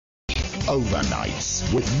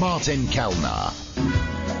Overnights with Martin Kelner.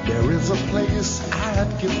 There is a place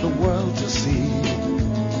I'd give the world to see,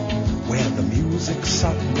 where the music's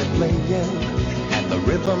softly playing and the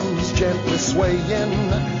rhythm's gently swaying.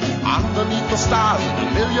 Underneath the stars and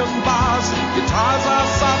a million bars, guitars are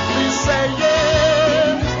softly saying,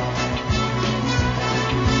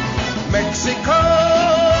 Mexico,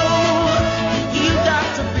 you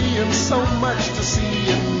got to be in so much to see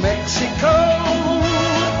in Mexico.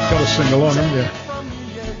 Got to sing along, haven't you?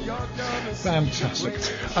 Fantastic.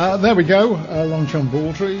 There we go. Long John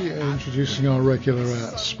Baldry introducing our regular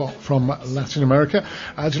spot from Latin America.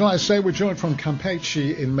 Delighted to say we're joined from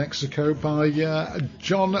Campeche in Mexico by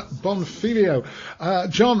John Bonfiglio.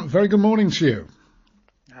 John, very good morning to you.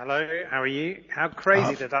 Hello, how are you? How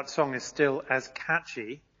crazy that song is still as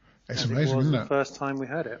catchy it's as amazing, it was isn't the it? first time we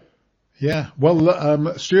heard it. Yeah,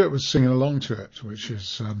 well, Stuart was singing along to it, which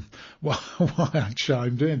is why I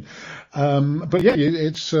chimed in. But yeah,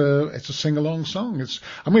 it's a sing-along song. It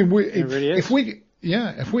really is.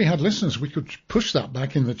 If we had listeners, we could push that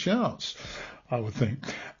back in the charts, I would think.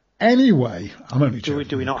 Anyway, I'm only joking.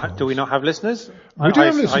 Do we not have listeners? We do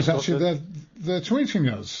have listeners. Actually, they're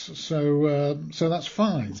tweeting us, so that's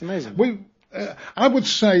fine. It's amazing. I would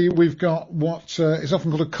say we've got what is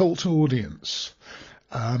often called a cult audience.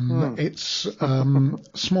 It's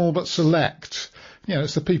small but select. You know,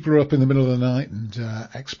 it's the people who are up in the middle of the night and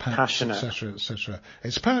expats, etc., etc.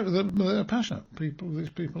 They're passionate people. These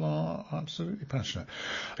people are absolutely passionate.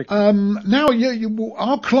 Now,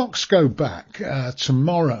 our clocks go back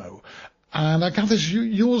tomorrow, and I gather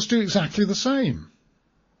yours do exactly the same.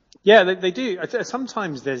 Yeah, they do.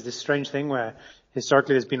 Sometimes there's this strange thing where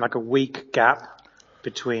historically there's been like a week gap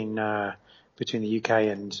between the UK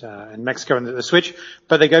and Mexico and the switch,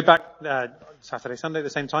 but they go back Saturday, Sunday at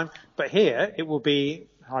the same time. But here it will be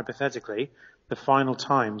hypothetically the final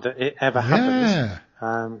time that it ever happens.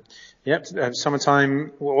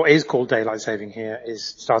 Summertime, what is called daylight saving here, is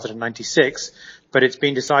started in '96, but it's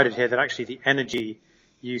been decided here that actually the energy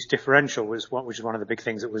use differential which is one of the big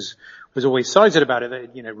things that was always cited about it,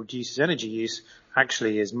 that reduces energy use,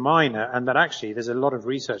 actually is minor, and that actually there's a lot of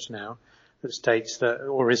research now that states that,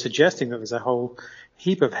 or is suggesting that there's a whole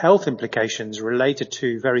heap of health implications related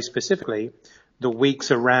to, very specifically, the weeks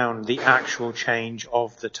around the actual change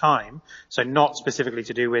of the time. So not specifically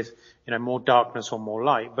to do with, more darkness or more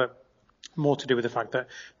light, but more to do with the fact that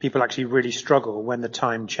people actually really struggle when the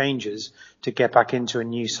time changes to get back into a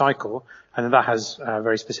new cycle. And that has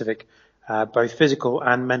very specific, both physical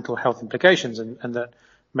and mental health implications, and that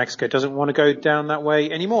Mexico doesn't want to go down that way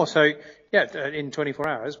anymore. So, in 24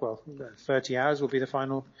 hours, 30 hours will be the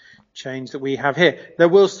final change that we have here. There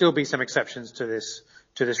will still be some exceptions to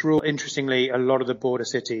this rule. Interestingly, a lot of the border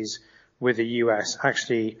cities with the US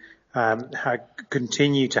actually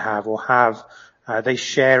continue to have they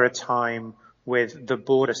share a time with the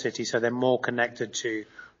border city, so they're more connected to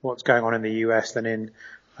what's going on in the US than in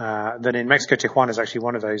Mexico. Tijuana is actually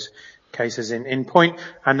one of those cases in point.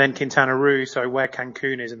 And then Quintana Roo, so where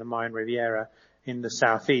Cancun is in the Mayan Riviera in the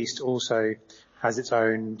southeast, also has its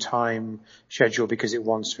own time schedule because it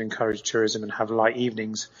wants to encourage tourism and have light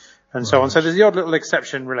evenings and so on. So there's the odd little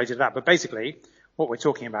exception related to that. But basically, what we're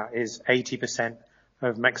talking about is 80%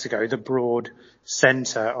 of Mexico, the broad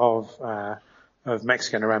center of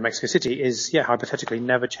Mexico and around Mexico City, is, hypothetically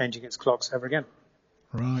never changing its clocks ever again.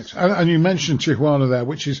 Right. And you mentioned Tijuana there,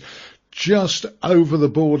 which is just over the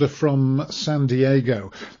border from San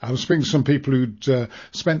Diego. I was speaking to some people who'd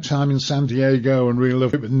spent time in San Diego and really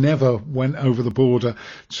loved it, but never went over the border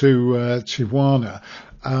to Tijuana.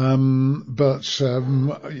 But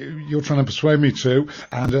you're trying to persuade me to,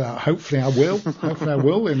 and hopefully I will. Hopefully I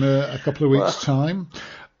will in a couple of weeks' time.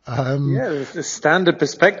 The standard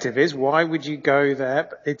perspective is, why would you go there?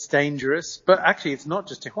 It's dangerous. But actually, it's not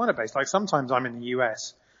just Tijuana based. Like, sometimes I'm in the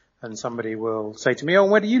US and somebody will say to me, "Oh,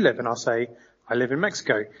 where do you live?" And I'll say, "I live in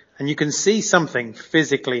Mexico." And you can see something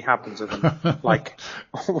physically happen to them. Like,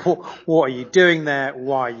 what are you doing there?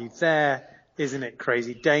 Why are you there? Isn't it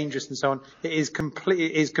crazy dangerous, and so on? It is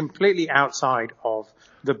completely outside of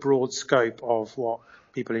the broad scope of what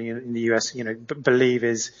people in the US, believe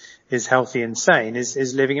is healthy and sane,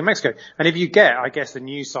 is living in Mexico. And if you get, I guess, the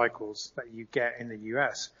news cycles that you get in the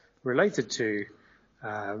US related to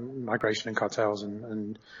migration and cartels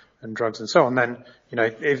and drugs and so on, then,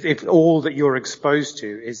 if all that you're exposed to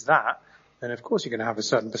is that, then of course you're going to have a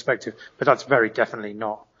certain perspective. But that's very definitely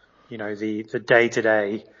not, the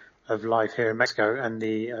day-to-day of life here in Mexico and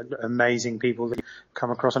the amazing people that you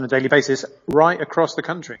come across on a daily basis right across the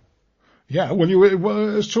country. Yeah,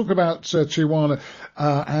 let's talk about Tijuana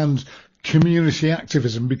and community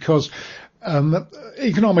activism, because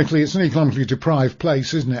Economically, it's an economically deprived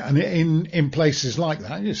place, isn't it? And in places like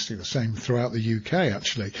that, you see the same throughout the UK,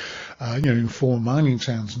 actually, in foreign mining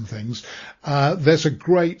towns and things. There's a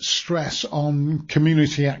great stress on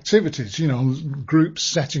community activities, on groups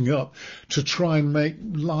setting up to try and make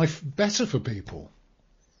life better for people.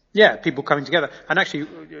 Yeah, people coming together. And actually,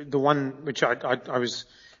 the one which I was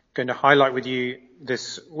going to highlight with you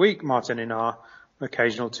this week, Martin, in our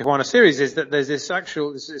occasional Tijuana series, is that there's this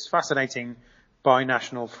fascinating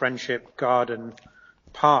binational friendship garden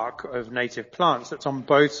park of native plants that's on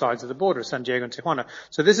both sides of the border, San Diego and Tijuana.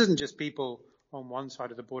 So this isn't just people on one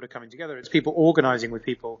side of the border coming together, it's people organizing with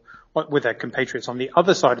people, with their compatriots on the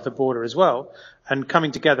other side of the border as well, and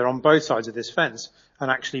coming together on both sides of this fence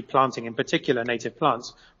and actually planting in particular native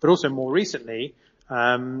plants, but also more recently,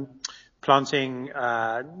 planting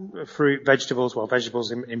fruit,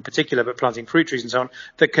 vegetables in particular, but planting fruit trees and so on,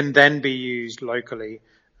 that can then be used locally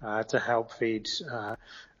to help feed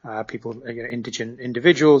people, indigent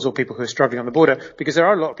individuals or people who are struggling on the border, because there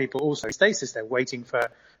are a lot of people also in stasis there waiting for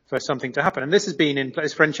something to happen. And this has been in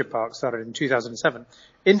place. Friendship Park started in 2007.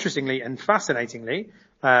 Interestingly and fascinatingly,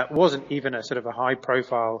 wasn't even a sort of a high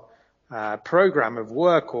profile program of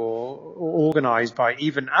work or organized by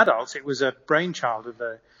even adults. It was a brainchild of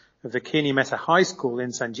the Kearney Mesa High School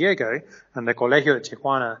in San Diego and the Colegio de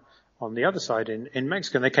Tijuana on the other side in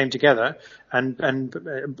Mexico. And they came together and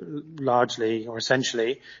largely or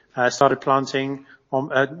essentially started planting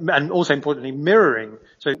and also importantly mirroring.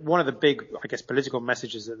 So one of the big, I guess, political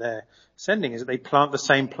messages that they're sending is that they plant the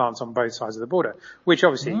same plants on both sides of the border, which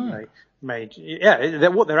obviously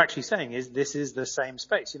what they're actually saying is this is the same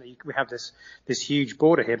space. We have this huge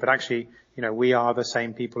border here, but actually, we are the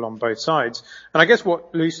same people on both sides. And I guess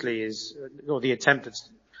what loosely is, or the attempt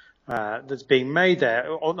that's being made there,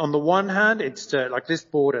 on the one hand, it's like this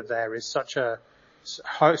border there is so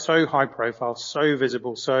high profile, so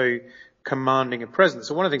visible, so commanding a presence.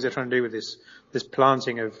 So one of the things they're trying to do with this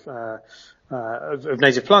planting of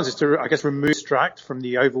native plants is to, I guess, distract from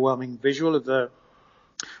the overwhelming visual of the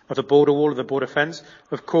border wall, of the border fence.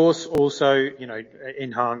 Of course, also,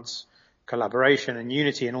 enhance collaboration and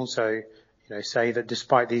unity, and also, say that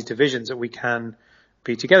despite these divisions that we can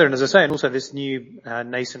be together. And as I say, and also this new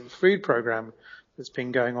nascent food program that's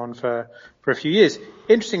been going on for a few years.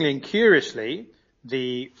 Interestingly and curiously,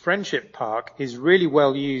 the Friendship Park is really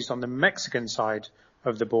well used on the Mexican side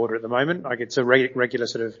of the border at the moment. Like it's a regular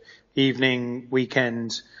sort of evening,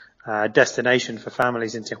 weekend destination for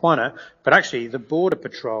families in Tijuana. But actually, the Border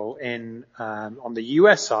Patrol on the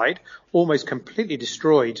US side almost completely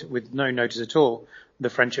destroyed, with no notice at all, the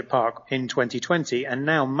Friendship Park in 2020, and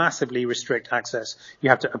now massively restrict access. You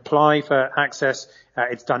have to apply for access.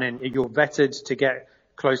 It's done you're vetted to get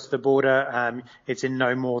close to the border. It's in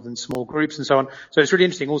no more than small groups and so on. So it's really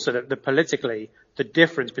interesting also that politically, the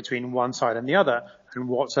difference between one side and the other and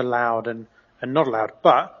what's allowed and not allowed.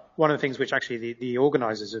 But one of the things which actually the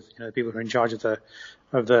organizers of, the people who are in charge of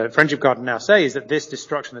the Friendship Garden now say is that this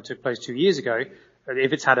destruction that took place 2 years ago,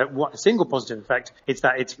 if it's had a single positive effect, it's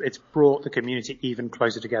that it's brought the community even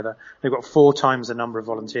closer together. They've got 4 times the number of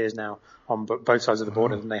volunteers now on both sides of the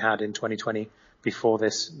border than they had in 2020 before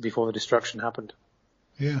the destruction happened.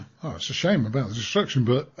 Yeah, it's a shame about the destruction,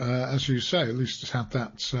 but as you say, at least it's had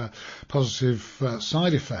that positive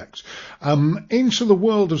side effect. Into the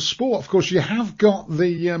world of sport, of course, you have got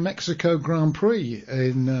the Mexico Grand Prix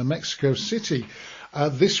in Mexico City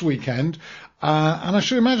this weekend. And I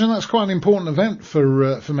should imagine that's quite an important event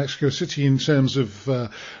for Mexico City in terms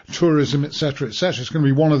of tourism, etc., etc. It's going to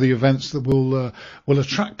be one of the events that will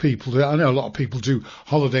attract people. I know a lot of people do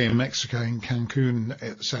holiday in Mexico, in Cancun,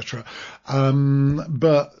 etc.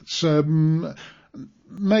 But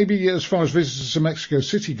maybe as far as visitors to Mexico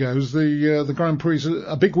City goes, the Grand Prix is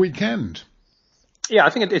a big weekend. Yeah,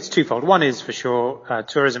 I think it's twofold. One is for sure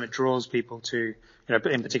tourism. It draws people to,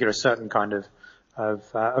 in particular, a certain kind of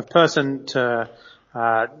person to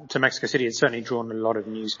Mexico City. It's certainly drawn a lot of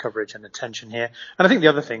news coverage and attention here. And I think the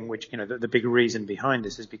other thing, which, the big reason behind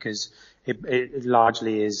this is because it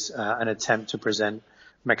largely is an attempt to present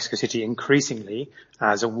Mexico City increasingly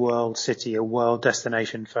as a world city, a world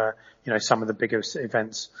destination for, some of the biggest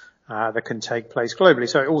events that can take place globally.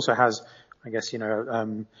 So it also has, I guess,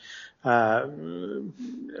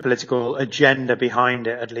 political agenda behind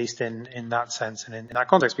it, at least in that sense and in that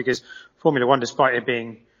context, because Formula One, despite it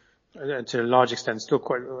being to a large extent still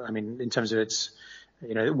quite, in terms of its,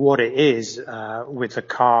 what it is, with the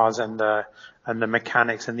cars and the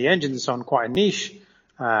mechanics and the engines and so on, quite a niche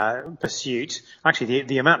pursuit. Actually,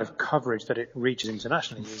 the amount of coverage that it reaches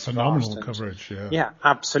internationally is phenomenal vast. coverage. Yeah. Yeah,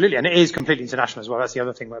 absolutely, and it is completely international as well. That's the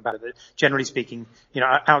other thing about it. That generally speaking,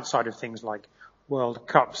 outside of things like World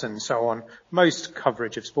Cups and so on, most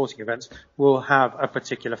coverage of sporting events will have a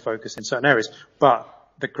particular focus in certain areas, but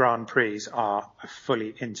the Grand Prix are a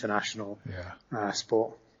fully international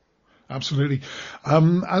sport. Absolutely.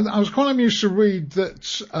 I was quite amused to read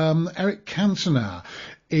that Eric Cantona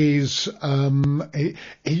is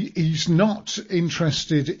he's not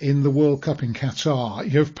interested in the World Cup in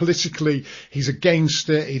Qatar. Politically, he's against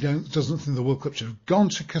it. He doesn't think the World Cup should have gone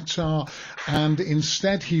to Qatar, and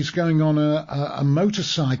instead he's going on a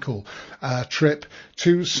motorcycle trip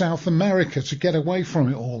to South America to get away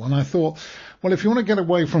from it all. And I thought, well, if you want to get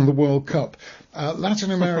away from the World Cup,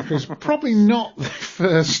 Latin America is probably not the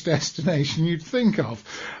first destination you'd think of.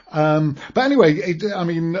 But anyway,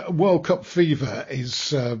 World Cup fever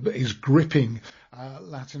is gripping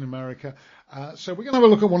Latin America. So we're going to have a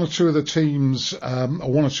look at one or two of the teams, or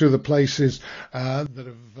one or two of the places that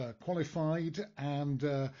have qualified, and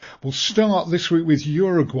we'll start this week with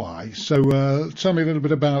Uruguay. So tell me a little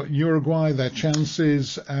bit about Uruguay, their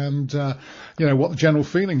chances, and what the general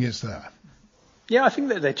feeling is there. Yeah, I think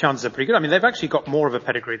that their chances are pretty good. I mean, they've actually got more of a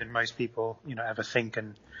pedigree than most people, ever think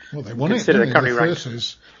and they won consider. They're currently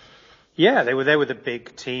ranked. Yeah, they were the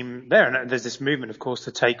big team there, and there's this movement, of course,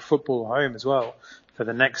 to take football home as well for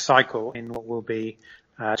the next cycle in what will be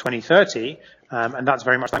 2030, and that's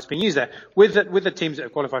very much what's being used there. With the teams that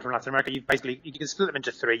have qualified from Latin America, you can split them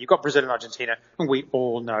into three. You've got Brazil and Argentina, and we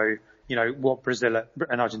all know, what Brazil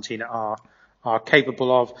and Argentina are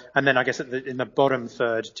capable of. And then I guess in the bottom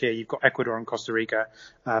third tier, you've got Ecuador and Costa Rica.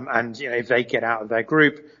 And if they get out of their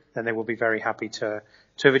group, then they will be very happy to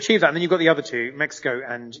have achieved that. And then you've got the other two, Mexico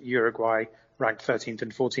and Uruguay, ranked 13th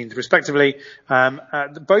and 14th respectively.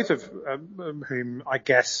 Both of whom I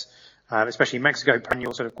guess, especially Mexico,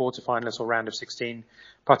 perennial sort of quarterfinalists or round of 16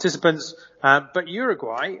 participants. But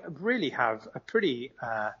Uruguay really have a pretty,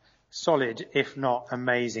 solid, if not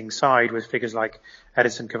amazing side with figures like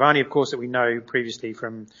Edison Cavani, of course, that we know previously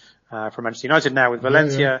from Manchester United, now with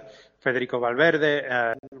Valencia, Federico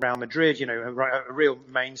Valverde, Real Madrid, a real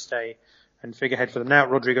mainstay and figurehead for them now,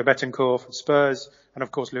 Rodrigo Betancourt from Spurs, and of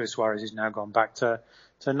course Luis Suarez, who's now gone back to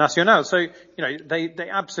Nacional. So, they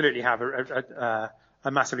absolutely have a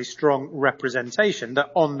massively strong representation that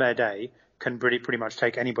on their day can pretty much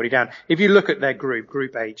take anybody down. If you look at their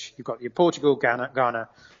Group H, you've got your Portugal, Ghana,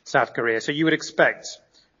 South Korea. So you would expect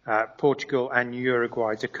Portugal and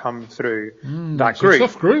Uruguay to come through that group. It's a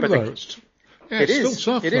tough group, though. It's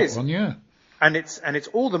still tough, it that is. one, yeah. And it's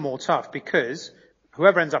all the more tough because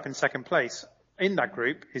whoever ends up in second place in that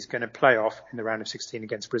group is going to play off in the round of 16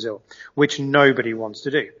 against Brazil, which nobody wants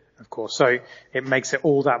to do, of course. So it makes it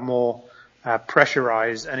all that more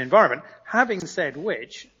pressurized an environment. Having said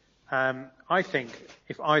which, I think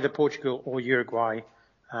if either Portugal or Uruguay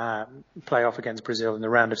play off against Brazil in the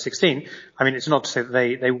round of 16, I mean, it's not to say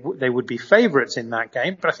that they would be favourites in that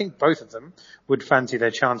game, but I think both of them would fancy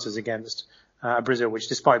their chances against Brazil, which,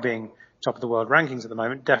 despite being top of the world rankings at the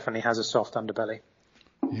moment, definitely has a soft underbelly.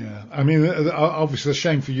 Yeah, I mean, obviously the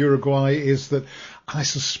shame for Uruguay is that I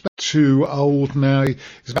suspect too old now.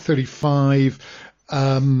 He's about 35.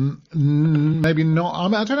 Maybe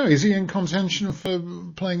not. I don't know. Is he in contention for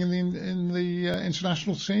playing in the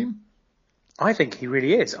international team? I think he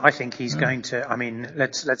really is. I think he's going to. I mean,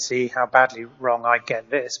 let's see how badly wrong I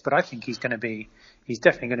get this, but I think he's definitely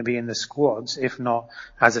going to be in the squads, if not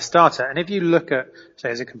as a starter. And if you look at,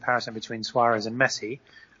 say, as a comparison between Suarez and Messi,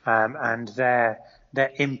 and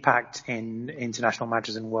their impact in international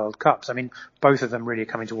matches and World Cups, I mean, both of them really are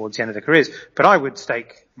coming towards the end of their careers. But I would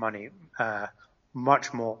stake money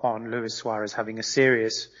much more on Luis Suarez having a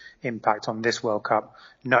serious impact on this World Cup,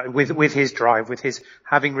 with his drive, with his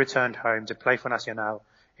having returned home to play for Nacional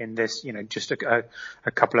in this, just a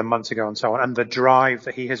couple of months ago and so on, and the drive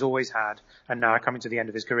that he has always had, and now coming to the end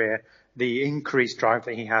of his career, the increased drive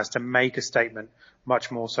that he has to make a statement,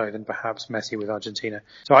 much more so than perhaps Messi with Argentina.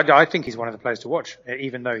 So I think he's one of the players to watch,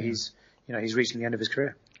 even though he's reaching the end of his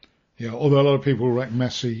career. Yeah, although a lot of people reckon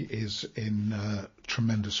Messi is in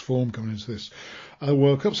tremendous form coming into this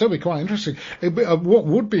World Cup, so it'll be quite interesting. What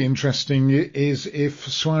would be interesting is if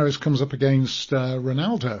Suarez comes up against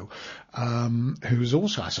Ronaldo, who's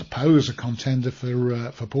also, I suppose, a contender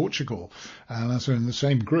for Portugal, and as they're in the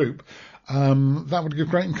same group. That would give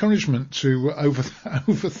great encouragement to over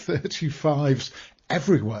 35s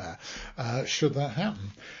everywhere, should that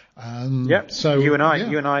happen. So you and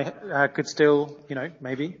I could still,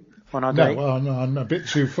 maybe on our day. No, well, I'm a bit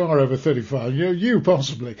too far over 35. You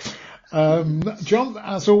possibly. John,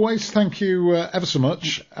 as always, thank you ever so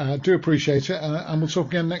much. Do appreciate it. And we'll talk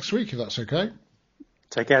again next week, if that's okay.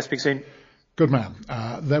 Take care. Speak soon. Good man.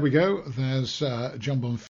 There we go. There's John Bonfiglio.